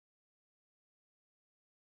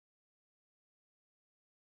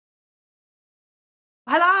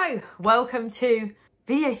Hello, welcome to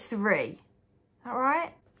video 3. Is that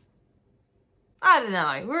right? I don't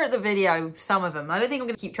know. We're at the video, some of them. I don't think I'm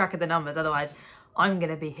going to keep track of the numbers, otherwise I'm going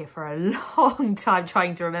to be here for a long time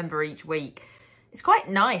trying to remember each week. It's quite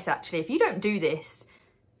nice, actually. If you don't do this,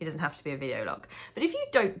 it doesn't have to be a video log, but if you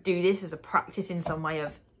don't do this as a practice in some way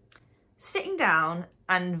of sitting down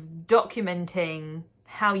and documenting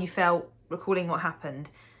how you felt, recalling what happened,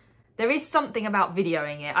 there is something about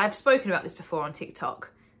videoing it. I've spoken about this before on TikTok,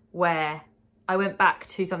 where I went back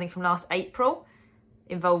to something from last April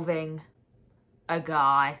involving a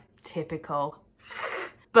guy, typical.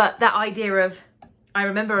 But that idea of, I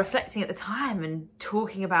remember reflecting at the time and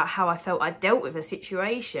talking about how I felt I dealt with a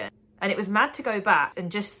situation. And it was mad to go back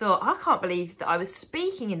and just thought, I can't believe that I was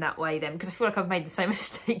speaking in that way then, because I feel like I've made the same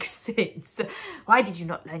mistakes since. Why did you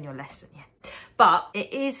not learn your lesson yet? But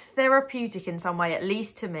it is therapeutic in some way, at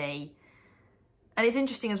least to me. And it's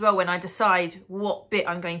interesting as well when I decide what bit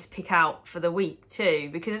I'm going to pick out for the week too,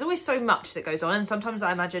 because there's always so much that goes on. And sometimes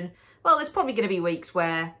I imagine, well, there's probably going to be weeks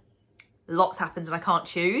where lots happens and I can't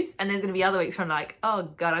choose. And there's going to be other weeks where I'm like, oh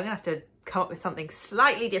God, I'm going to have to come up with something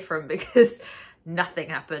slightly different because nothing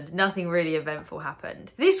happened. Nothing really eventful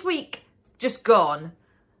happened. This week just gone,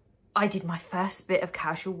 I did my first bit of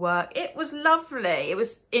casual work. It was lovely. It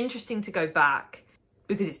was interesting to go back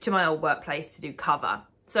because it's to my old workplace to do cover.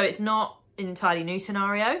 So it's not an entirely new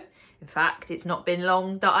scenario. In fact, it's not been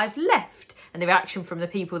long that I've left. And the reaction from the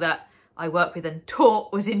people that I work with and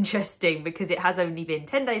taught was interesting because it has only been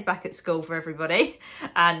 10 days back at school for everybody.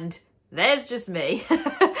 And there's just me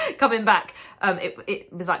coming back.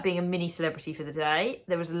 It was like being a mini celebrity for the day.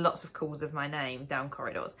 There was lots of calls of my name down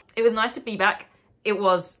corridors. It was nice to be back. It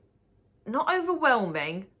was not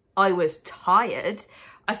overwhelming. I was tired.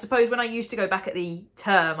 I suppose when I used to go back at the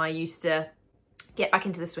term, I used to get back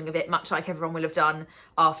into the swing of it, much like everyone will have done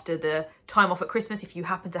after the time off at Christmas, if you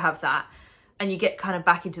happen to have that, and you get kind of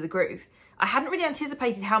back into the groove. I hadn't really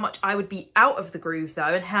anticipated how much I would be out of the groove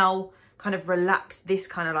though, and how kind of relaxed this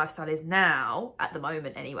kind of lifestyle is now, at the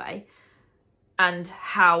moment anyway, and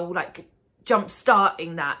how like jump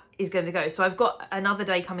starting that is going to go. So I've got another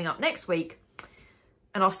day coming up next week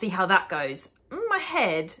and I'll see how that goes. In my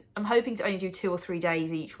head, I'm hoping to only do 2 or 3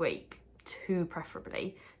 days each week, 2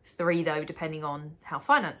 preferably, 3 though, depending on how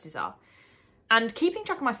finances are. And keeping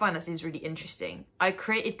track of my finances is really interesting. I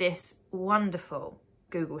created this wonderful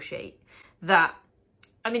Google sheet that,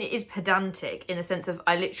 I mean, it is pedantic in the sense of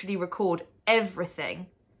I literally record everything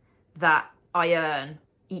that I earn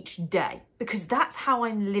each day, because that's how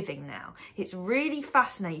I'm living now. It's really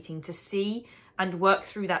fascinating to see and work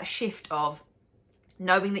through that shift of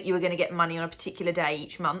knowing that you were going to get money on a particular day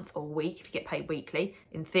each month or week if you get paid weekly.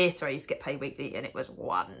 In theatre, I used to get paid weekly and it was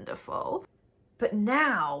wonderful. But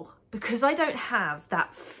now, because I don't have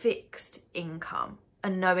that fixed income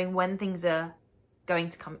and knowing when things are going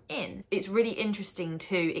to come in, it's really interesting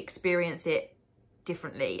to experience it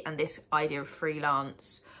differently, and this idea of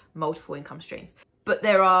freelance, multiple income streams. But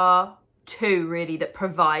there are 2 really that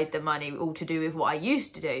provide the money, all to do with what I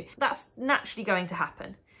used to do. That's naturally going to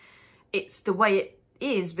happen. It's the way it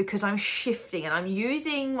is because I'm shifting and I'm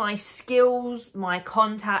using my skills, my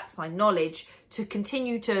contacts, my knowledge to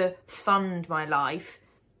continue to fund my life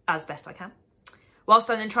as best I can, whilst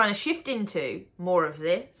I'm then trying to shift into more of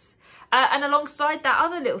this. And alongside that,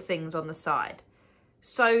 other little things on the side.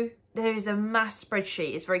 So there is a mass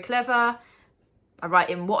spreadsheet. It's very clever. I write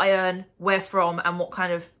in what I earn, where from, and what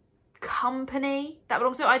kind of company that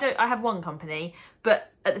belongs to. I have one company,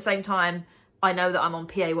 but at the same time, I know that I'm on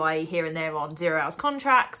PAYE here and there on 0 hours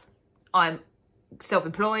contracts. I'm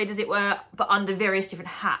self-employed, as it were, but under various different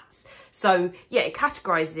hats. So yeah, it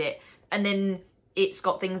categorizes it. And then it's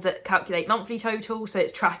got things that calculate monthly total. So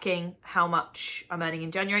it's tracking how much I'm earning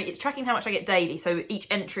in January. It's tracking how much I get daily. So each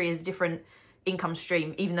entry is a different income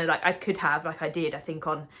stream, even though like I could have, like I did, I think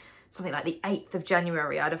on something like the 8th of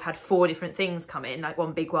January, I'd have had 4 different things come in, like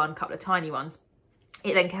one big one, a couple of tiny ones.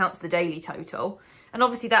 It then counts the daily total. And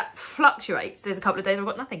obviously that fluctuates. There's a couple of days I've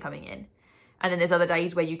got nothing coming in. And then there's other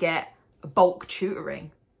days where you get bulk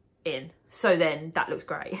tutoring in. So then that looks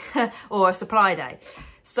great. Or a supply day.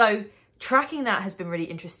 So tracking that has been really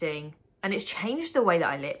interesting. And it's changed the way that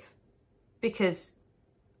I live. Because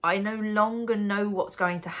I no longer know what's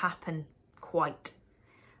going to happen quite.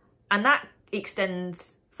 And that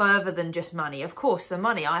extends further than just money. Of course, the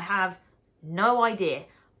money, I have no idea.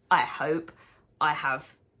 I hope I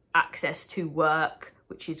have access to work,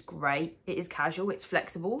 which is great. It is casual, it's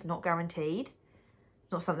flexible, it's not guaranteed.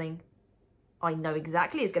 It's not something I know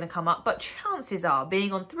exactly is going to come up, but chances are,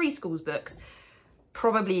 being on 3 schools books,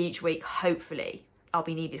 probably each week, hopefully, I'll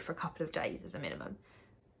be needed for a couple of days as a minimum.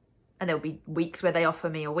 And there'll be weeks where they offer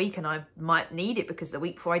me a week and I might need it because the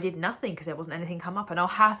week before I did nothing because there wasn't anything come up, and I'll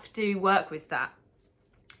have to work with that.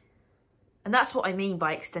 And that's what I mean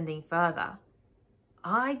by extending further.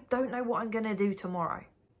 I don't know what I'm going to do tomorrow.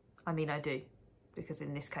 I mean, I do, because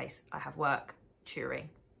in this case, I have work, tutoring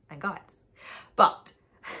and guides. But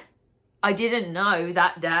I didn't know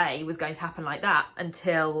that day was going to happen like that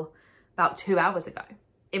until about 2 hours ago.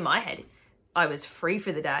 In my head, I was free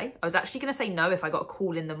for the day. I was actually going to say no if I got a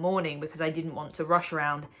call in the morning because I didn't want to rush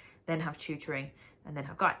around, then have tutoring and then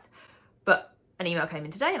have guides. But an email came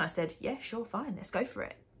in today and I said, yeah, sure, fine, let's go for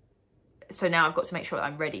it. So now I've got to make sure that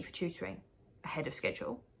I'm ready for tutoring ahead of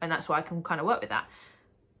schedule. And that's why I can kind of work with that.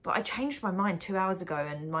 But I changed my mind 2 hours ago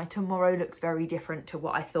and my tomorrow looks very different to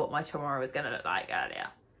what I thought my tomorrow was going to look like earlier.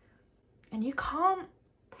 And you can't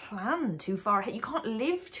plan too far ahead. You can't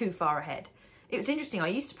live too far ahead. It was interesting. I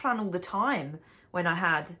used to plan all the time when I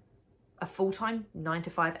had a full-time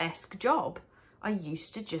 9-to-5-esque job. I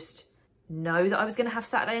used to just know that I was going to have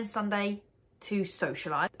Saturday and Sunday to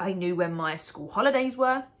socialise. I knew when my school holidays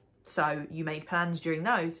were, so you made plans during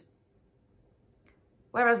those.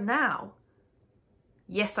 Whereas now,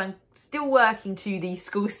 yes, I'm still working to the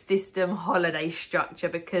school system holiday structure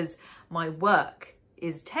because my work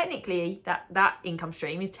is technically, that income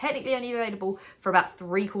stream is technically only available for about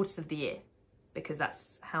 3/4 of the year because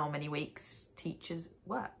that's how many weeks teachers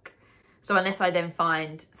work. So unless I then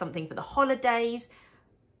find something for the holidays,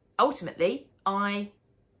 ultimately, I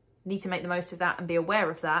need to make the most of that and be aware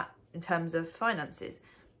of that in terms of finances.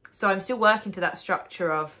 So I'm still working to that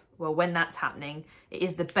structure of, well, when that's happening, it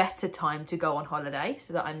is the better time to go on holiday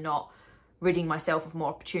so that I'm not ridding myself of more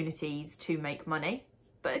opportunities to make money.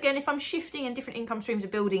 But again, if I'm shifting and different income streams are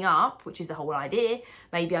building up, which is the whole idea,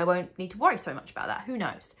 maybe I won't need to worry so much about that. Who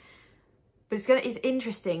knows? But it's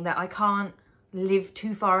interesting that I can't live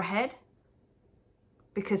too far ahead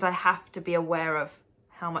because I have to be aware of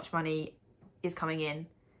how much money is coming in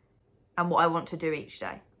and what I want to do each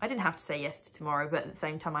day. I didn't have to say yes to tomorrow, but at the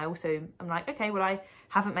same time, I'm like, okay, well, I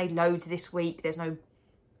haven't made loads this week. There's no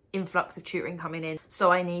influx of tutoring coming in.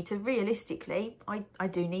 So I need to, realistically, I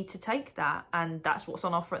do need to take that. And that's what's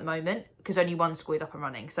on offer at the moment because only one school is up and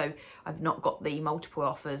running. So I've not got the multiple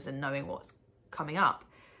offers and knowing what's coming up.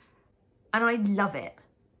 And I love it.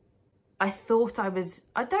 I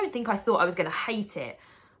don't think I thought I was going to hate it.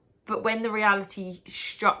 But when the reality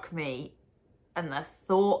struck me and the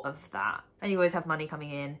thought of that, and you always have money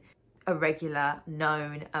coming in, a regular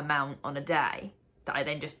known amount on a day that I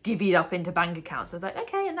then just divvied up into bank accounts. I was like,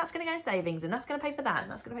 okay, and that's going to go in savings and that's going to pay for that and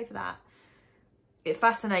that's going to pay for that. It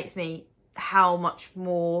fascinates me how much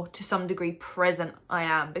more, to some degree, present I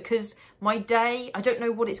am because my day, I don't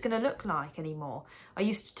know what it's going to look like anymore. I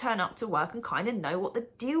used to turn up to work and kind of know what the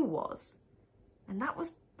deal was. And that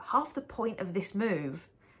was half the point of this move,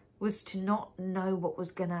 was to not know what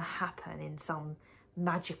was going to happen in some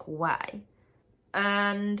magical way.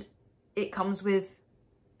 And it comes with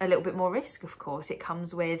a little bit more risk, of course. It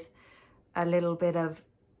comes with a little bit of,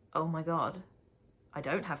 oh my God, I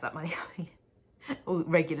don't have that money coming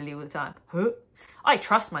regularly all the time. I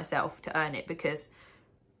trust myself to earn it because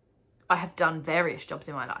I have done various jobs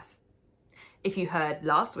in my life. If you heard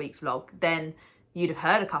last week's vlog, then you'd have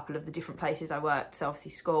heard a couple of the different places I worked. So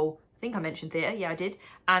obviously school, I think I mentioned theatre, yeah I did,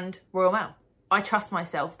 and Royal Mail. I trust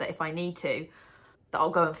myself that if I need to, that I'll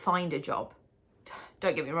go and find a job.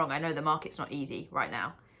 Don't get me wrong, I know the market's not easy right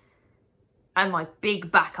now. And my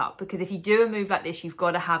big backup, because if you do a move like this, you've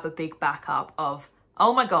got to have a big backup of,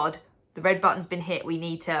 oh my God, the red button's been hit. We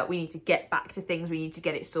need to get back to things. We need to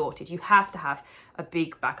get it sorted. You have to have a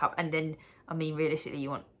big backup. And then, I mean, realistically, you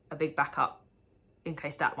want a big backup in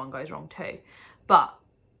case that one goes wrong too. But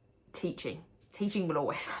teaching will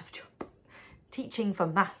always have jobs. Teaching for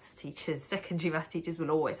maths teachers, secondary maths teachers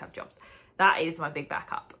will always have jobs. That is my big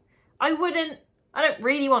backup. I don't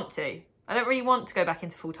really want to. I don't really want to go back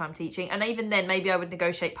into full-time teaching. And even then, maybe I would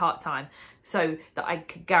negotiate part-time so that I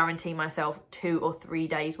could guarantee myself 2 or 3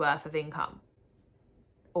 days worth of income.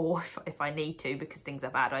 Or if I need to, because things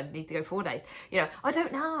are bad, I need to go 4 days. You know, I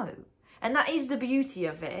don't know. And that is the beauty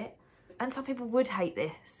of it. And some people would hate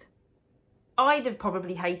this. I'd have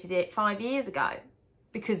probably hated it 5 years ago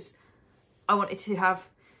because I wanted to have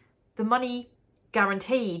the money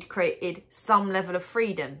guaranteed, created some level of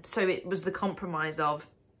freedom. So it was the compromise of,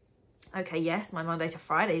 okay, yes, my Monday to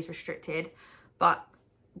Friday is restricted, but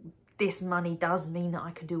this money does mean that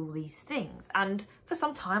I can do all these things. And for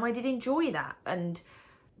some time I did enjoy that and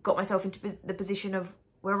got myself into the position of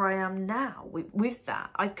where I am now with that.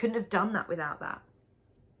 I couldn't have done that without that.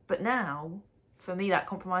 But now, for me, that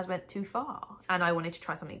compromise went too far and I wanted to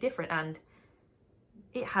try something different. And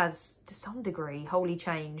it has, to some degree, wholly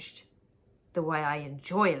changed the way I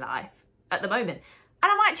enjoy life at the moment.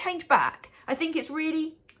 And I might change back. I think it's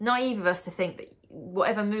really naive of us to think that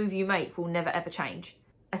whatever move you make will never ever change.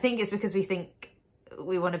 I think it's because we think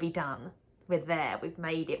we want to be done. We're there, we've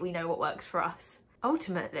made it, we know what works for us.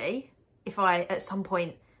 Ultimately, if I at some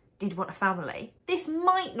point did want a family, this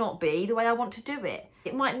might not be the way I want to do it.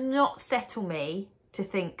 It might not settle me to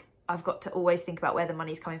think I've got to always think about where the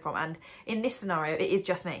money's coming from. And in this scenario, it is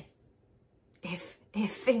just me. If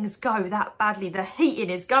things go that badly, the heating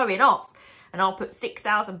is going off and I'll put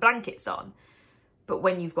 6,000 blankets on. But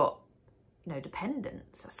when you've got, you know,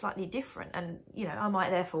 dependents, are slightly different. And, you know, I might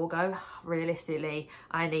therefore go, realistically,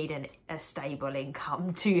 I need a stable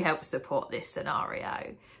income to help support this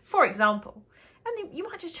scenario, for example. And you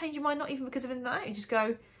might just change your mind, not even because of that. You just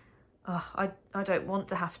go, oh, I don't want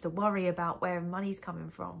to have to worry about where money's coming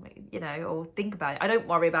from, you know, or think about it. I don't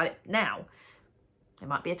worry about it now. There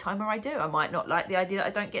might be a time where I do. I might not like the idea that I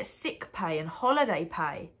don't get sick pay and holiday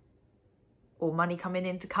pay or money coming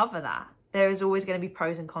in to cover that. There is always going to be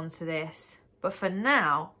pros and cons to this. But for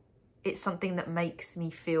now, it's something that makes me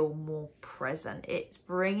feel more present. It's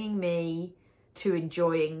bringing me to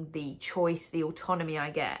enjoying the choice, the autonomy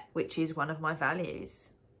I get, which is one of my values,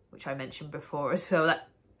 which I mentioned before as well, that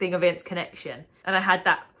thing of its connection. And I had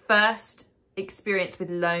that first experience with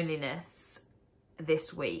loneliness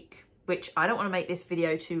this week, which I don't want to make this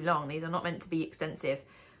video too long. These are not meant to be extensive.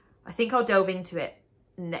 I think I'll delve into it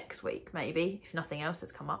next week, maybe, if nothing else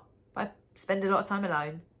has come up. I spend a lot of time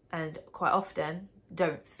alone and quite often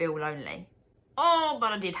don't feel lonely. Oh,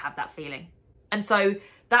 but I did have that feeling. And so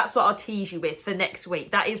that's what I'll tease you with for next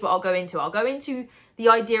week. That is what I'll go into. I'll go into the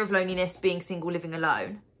idea of loneliness, being single, living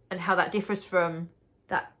alone, and how that differs from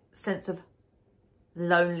that sense of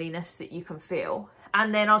loneliness that you can feel.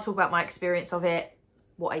 And then I'll talk about my experience of it,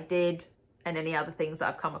 what I did, and any other things that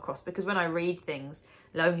I've come across. Because when I read things,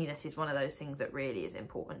 loneliness is one of those things that really is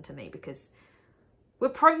important to me, because we're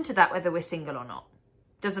prone to that whether we're single or not.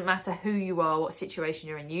 Doesn't matter who you are, what situation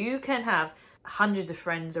you're in. You can have hundreds of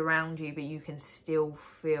friends around you, but you can still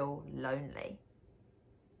feel lonely.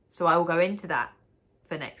 So I will go into that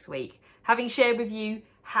for next week, having shared with you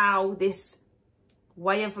how this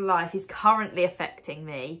way of life is currently affecting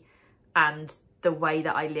me and the way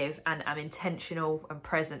that I live, and am intentional and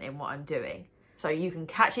present in what I'm doing. So you can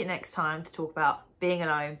catch it next time to talk about being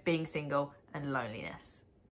alone, being single, and loneliness.